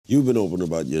You've been open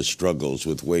about your struggles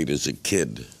with weight as a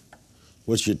kid.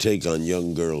 What's your take on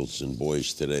young girls and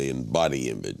boys today and body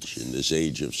image in this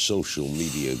age of social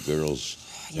media, girls?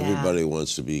 Yeah. Everybody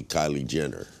wants to be Kylie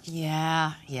Jenner.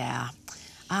 Yeah.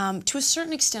 To a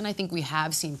certain extent, I think we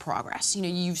have seen progress. You know,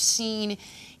 you've seen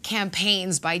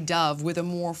campaigns by Dove with a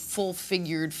more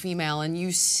full-figured female, and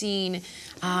you've seen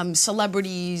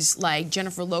celebrities like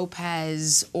Jennifer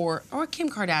Lopez or Kim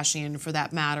Kardashian, for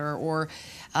that matter, or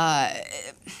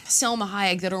Selma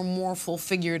Hayek that are more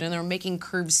full-figured and they're making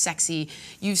curves sexy.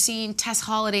 You've seen Tess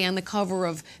Holliday on the cover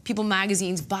of People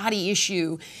magazine's Body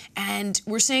Issue, and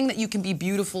we're saying that you can be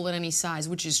beautiful at any size,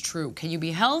 which is true. Can you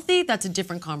be healthy? That's a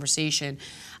different conversation.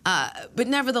 But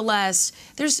nevertheless,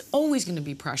 there's always going to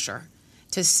be pressure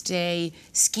to stay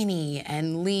skinny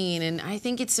and lean, and I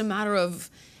think it's a matter of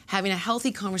having a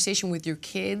healthy conversation with your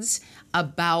kids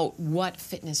about what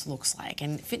fitness looks like,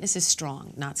 and fitness is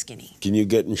strong, not skinny. Can you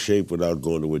get in shape without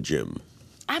going to a gym?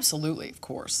 Absolutely, of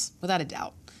course, without a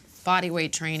doubt. Body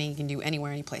weight training you can do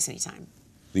anywhere, anyplace, anytime.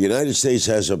 The United States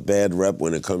has a bad rep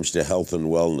when it comes to health and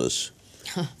wellness.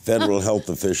 Federal health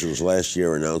officials last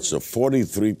year announced a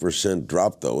 43%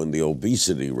 drop, though, in the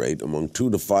obesity rate among 2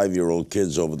 to 5-year-old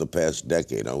kids over the past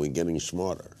decade. Are we getting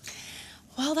smarter?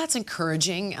 Well, that's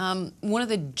encouraging. One of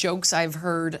the jokes I've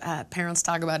heard parents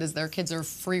talk about is their kids are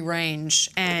free range,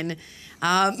 and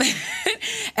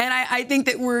I think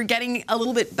that we're getting a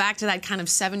little bit back to that kind of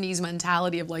 70s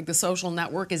mentality of like the social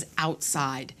network is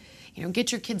outside. You know,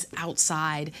 get your kids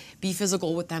outside, be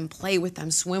physical with them, play with them,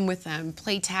 swim with them,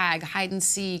 play tag, hide and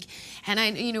seek. And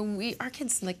our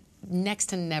kids like next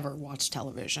to never watch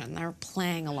television. They're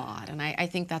playing a lot, and I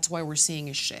think that's why we're seeing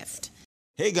a shift.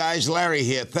 Hey guys, Larry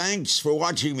here. Thanks for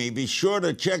watching me. Be sure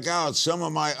to check out some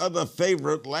of my other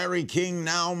favorite Larry King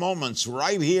Now moments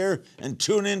right here, and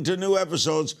tune in to new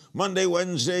episodes Monday,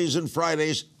 Wednesdays, and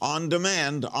Fridays on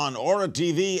demand on Aura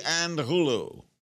TV and Hulu.